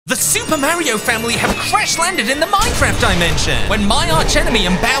The Super Mario family have crash-landed in the Minecraft dimension. When my archenemy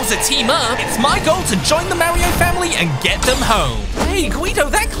and Bowser team up, it's my goal to join the Mario family and get them home. Hey, Guido,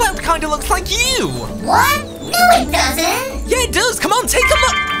 that cloud kinda looks like you. What? No, it doesn't. Yeah, it does. Come on, take a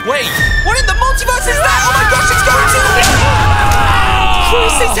look. Wait, what in the multiverse is that? Oh my gosh, it's going to...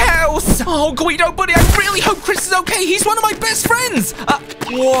 Chris's house. Oh, Guido, buddy, I really hope Chris is okay. He's one of my best friends.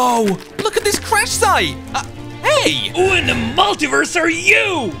 Whoa, look at this crash site. Hey! Who in the multiverse are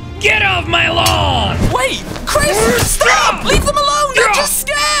you? Get off my lawn! Wait! Chris! Stop! Leave them alone! They're just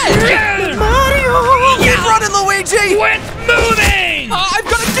scared! Mario! Keep running, Luigi! Quit moving! I've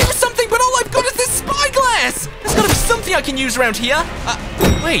got to do something, but all I've got is this spyglass! There's got to be something I can use around here.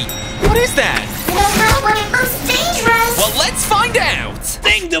 Wait, what is that? You don't know what it looks dangerous. Well, let's find out!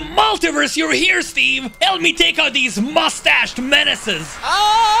 Thank the multiverse you're here, Steve! Help me take out these mustached menaces!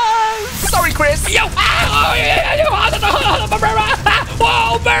 Sorry, Chris! Yo!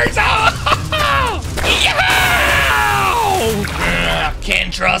 Whoa, birds!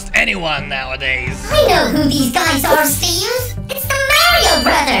 Can't trust anyone nowadays. I know who these guys are, Steve. It's the Mario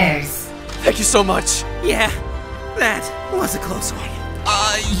Brothers. Thank you so much. Yeah, that was a close one.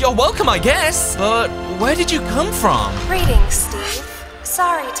 You're welcome, I guess. But where did you come from? Greetings, Steve.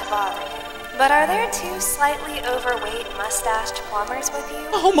 Sorry to bother you, but are there two slightly overweight mustached plumbers with you?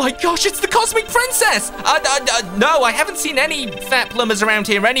 Oh my gosh, it's the Cosmic Princess! No, I haven't seen any fat plumbers around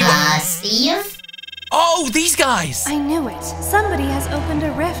here anyway. Steve? Oh, these guys! I knew it. Somebody has opened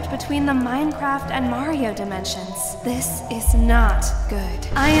a rift between the Minecraft and Mario dimensions. This is not good.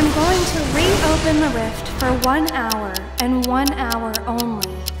 I am going to reopen the rift for 1 hour and 1 hour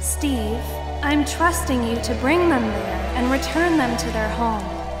only. Steve, I'm trusting you to bring them there and return them to their home.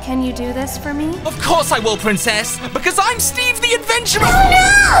 Can you do this for me? Of course I will, Princess, because I'm Steve the Adventurer! Oh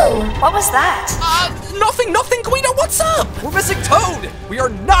no! What was that? Nothing, Guido, what's up? We're missing Toad! We are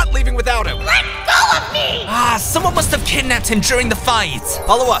not leaving without him! Let go of me! Someone must have kidnapped him during the fight.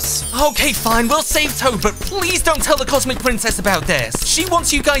 Follow us. Okay, fine, we'll save Toad, but please don't tell the Cosmic Princess about this. She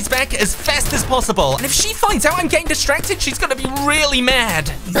wants you guys back as fast as possible, and if she finds out I'm getting distracted, she's gonna be really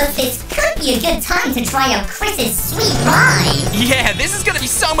mad. But this could be a good time to try out Chris's sweet ride. Yeah, this is gonna be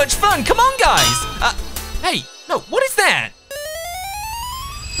so much fun. Come on, guys. Hey, no, what is that?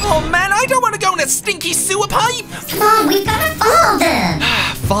 Oh man, I don't want to go in a stinky sewer pipe. Come on, we've got to follow them.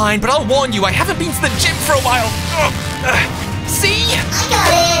 Fine, but I'll warn you, I haven't been to the gym for a while. See? I got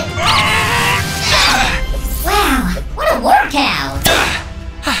it. Wow, what a workout.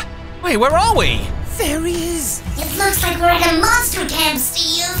 Wait, where are we? There he is. It looks like we're at a monster camp,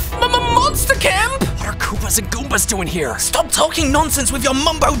 Steve. Monster camp? What are Koopas and Goombas doing here? Stop talking nonsense with your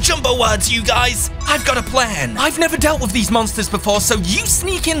mumbo-jumbo words, you guys! I've got a plan. I've never dealt with these monsters before, so you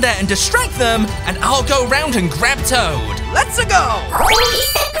sneak in there and distract them, and I'll go around and grab Toad. Let's go! Holy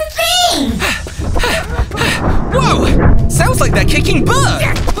separate thing! Whoa! Sounds like they're kicking butt!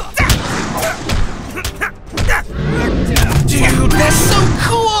 Dude, they're so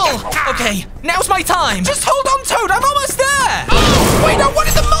cool! Okay, now's my time. Just hold on, Toad, I'm almost there! Wait, no, what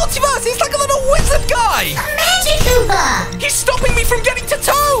is the multiverse? He's like a little wizard guy! A magic Koopa! He's stopping me from getting to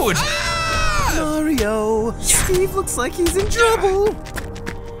Toad! Mario, Steve looks like he's in trouble.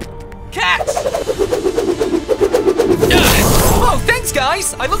 Catch! Oh, thanks,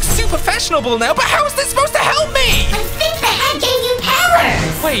 guys! I look super fashionable now, but how is this supposed to help me? I think the head gave you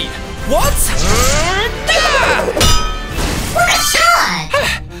powers! Wait, what? What a shot!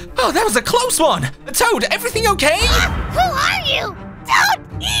 Oh, that was a close one! Toad, everything okay? Who are you?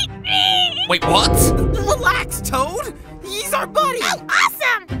 Don't eat me! Wait, what? Relax, Toad. He's our buddy. Oh,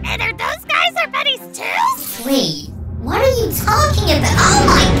 awesome! And are those guys our buddies too? Wait, what are you talking about? Oh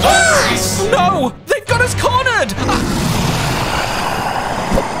my gosh! No! They've got us cornered!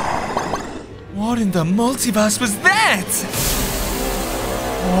 What in the multiverse was that?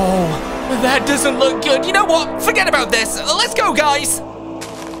 Oh, that doesn't look good. You know what? Forget about this. Let's go, guys.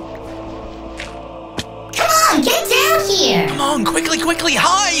 Come on, get down here! Come on, quickly,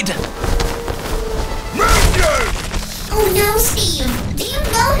 hide! Oh no, Steve! Do you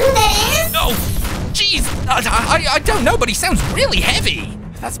know who that is? Oh, jeez. I don't know, but he sounds really heavy.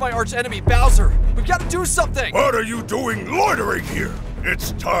 That's my arch enemy, Bowser. We've got to do something. What are you doing loitering here?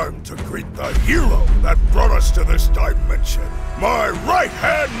 It's time to greet the hero that brought us to this dimension. My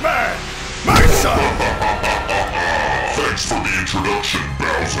right-hand man, Mesa! Thanks for the introduction,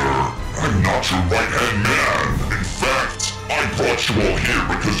 Bowser. I'm not your right-hand man. In fact, I brought you all here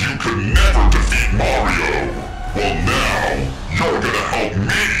because you could never defeat Mario. Well, now, you're gonna help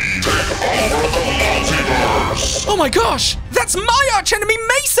me take over the multiverse. Oh my gosh, that's my archenemy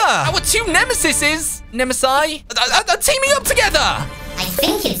Mesa! Our two nemesises, Nemesi, are teaming up together! I I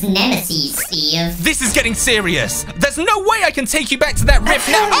think it's Nemesis, Steve. This is getting serious. There's no way I can take you back to that rift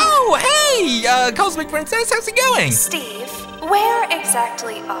now. Oh, hey, Cosmic Princess, how's it going? Steve, where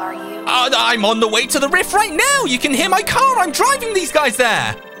exactly are you? I'm on the way to the rift right now. You can hear my car. I'm driving these guys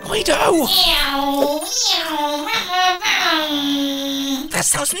there. Guido! That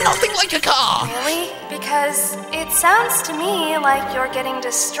sounds nothing like a car! Really? Because it sounds to me like you're getting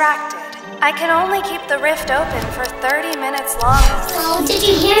distracted. I can only keep the rift open for 30 minutes longer. Oh, did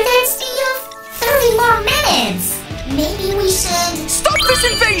you hear that, Steve? 30 more minutes! Maybe we should... Stop this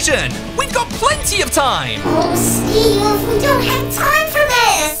invasion! We've got plenty of time! Oh, Steve, we don't have time for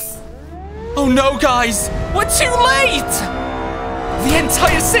this! Oh no, guys! We're too late! The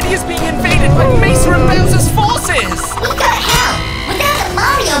entire city is being invaded by Mesa and Bowser's forces! We've got help! Without the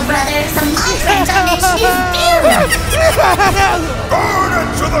Mario brothers, the Minecraft dimension is doomed! Burn it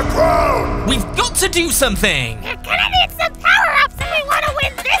to the ground! We've got to do something! You're gonna need some power-ups if we want to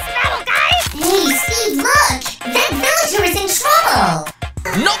win this battle, guys! Hey, Steve, look! That villager is in trouble!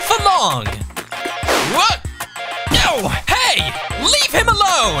 Not for long! What? No! Hey! Leave him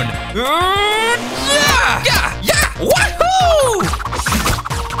alone! Yeah! Wahoo!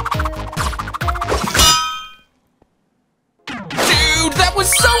 Dude, that was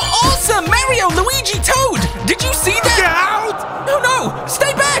so awesome! Mario, Luigi, Toad! Did you see that? Get out! No!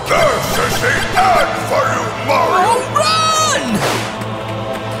 Stay back! This is the end for you, Mario! Oh, run!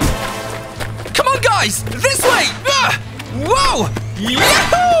 Come on, guys! This way! Whoa!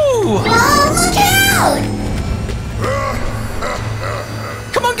 Yahoo! Oh, look out!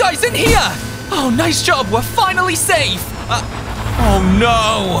 Come on, guys, in here! Oh, nice job. We're finally safe. Oh,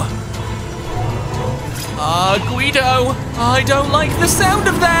 no. Guido, I don't like the sound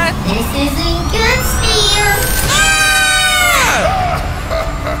of that. This isn't good, Steve. Ah!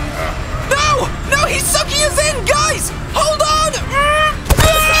 No, he's sucking us in, guys. Hold on.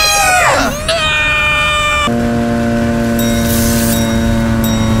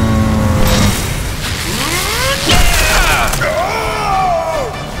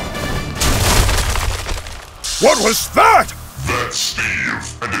 What was that? That's Steve.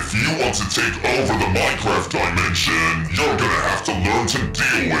 And if you want to take over the Minecraft dimension, you're gonna have to learn to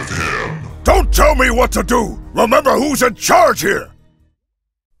deal with him. Don't tell me what to do! Remember who's in charge here!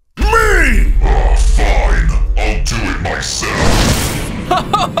 Me! Fine. I'll do it myself.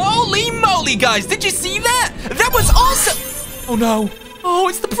 Holy moly, guys. Did you see that? That was awesome. Oh, no. Oh,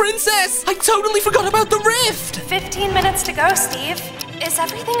 it's the princess. I totally forgot about the rift. 15 minutes to go, Steve. Is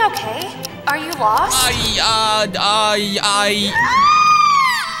everything okay? Are you lost?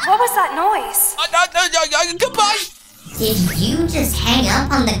 What was that noise? Goodbye. Did you just hang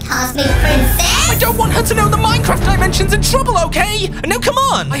up on the Cosmic Princess? I don't want her to know the Minecraft dimension's in trouble, okay? Now come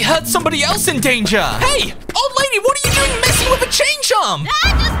on! I heard somebody else in danger! Hey! Old lady, what are you doing messing with a chain jump?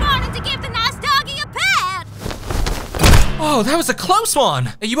 I just wanted to give the nice doggy a pet! Oh, that was a close one.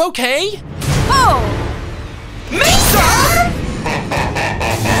 Are you okay? Oh! Mesa!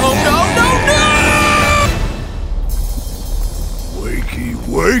 Oh, no! Wakey,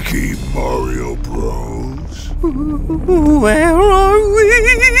 wakey, Mario Bros. Where are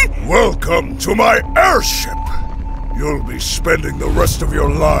we? Welcome to my airship! You'll be spending the rest of your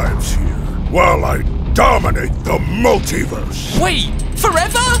lives here while I dominate the multiverse. Wait,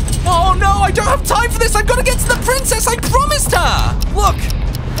 forever? Oh no, I don't have time for this. I've got to get to the princess. I promised her. Look.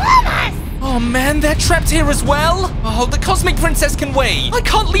 Oh man, they're trapped here as well. Oh, the Cosmic Princess can wait. I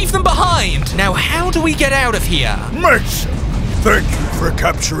can't leave them behind. Now, how do we get out of here? Mesa, thank you for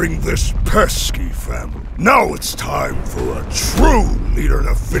capturing this pesky family. Now it's time for a true leader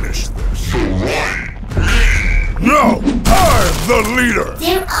to finish this. No, I'm the leader!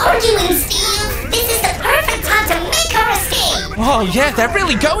 They're arguing, Steve! This is the perfect time to make our escape! Oh, yeah, they're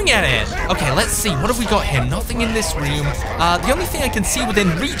really going at it. Okay, let's see. What have we got here? Nothing in this room. The only thing I can see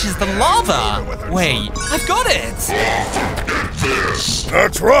within reach is the lava. Wait, I've got it.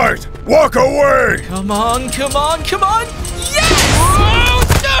 That's right! Walk away! Come on. Yes!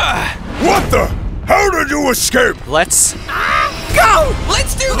 What the? How did you escape? Let's Go!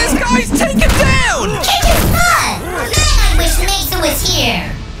 Let's do this, guys! Take him down! Kick his butt! Man, I wish Mesa was here!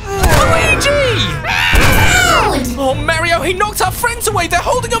 Luigi! Dude! Oh, Mario, he knocked our friends away! They're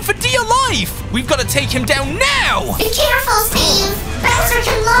holding him for dear life! We've got to take him down now! Be careful, Steve! Bowser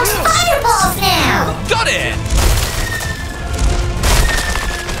can launch fireballs now! Got it!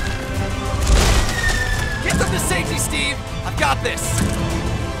 Get them to safety, Steve! I've got this!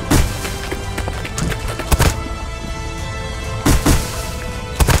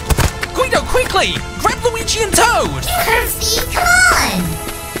 Guido, quickly! Grab Luigi and Toad! You heard Steve, come on!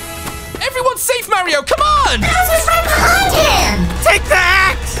 Everyone's safe, Mario, come on! Bowser's right behind him! Take the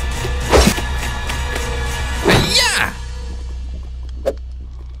axe! Yeah!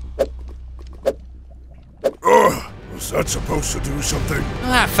 Was that supposed to do something?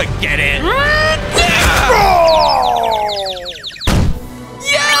 Ah, forget it.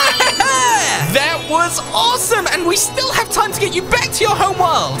 Yeah! That was awesome, and we still have time to get you back to your home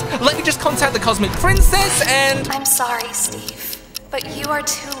world. Let me just contact the Cosmic Princess and... I'm sorry, Steve, but you are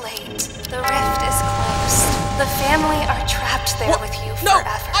too late. The rift is closed. The family are trapped there with you forever.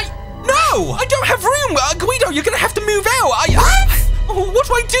 No! I don't have room! Guido, you're gonna have to move out! What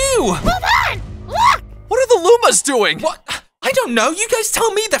do I do? Hold on! Look! What are the Lumas doing? What? I don't know, you guys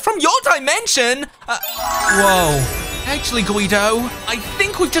tell me, they're from your dimension! Whoa. Actually, Guido, I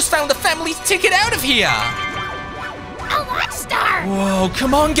think we've just found the family's ticket out of here! A watch star! Whoa,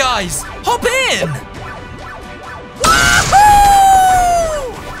 come on, guys! Hop in!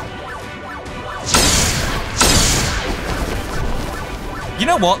 You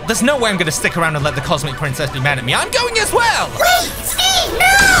know what? There's no way I'm gonna stick around and let the Cosmic Princess be mad at me. I'm going as well! Wait, Steve,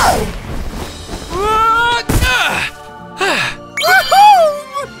 no!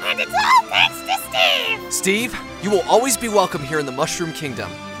 And it's all thanks to Steve! Steve, you will always be welcome here in the Mushroom Kingdom.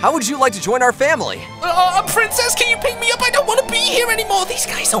 How would you like to join our family? Princess, can you pick me up? I don't want to be here anymore. These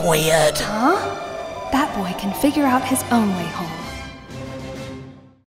guys are weird. Huh? That boy can figure out his own way home.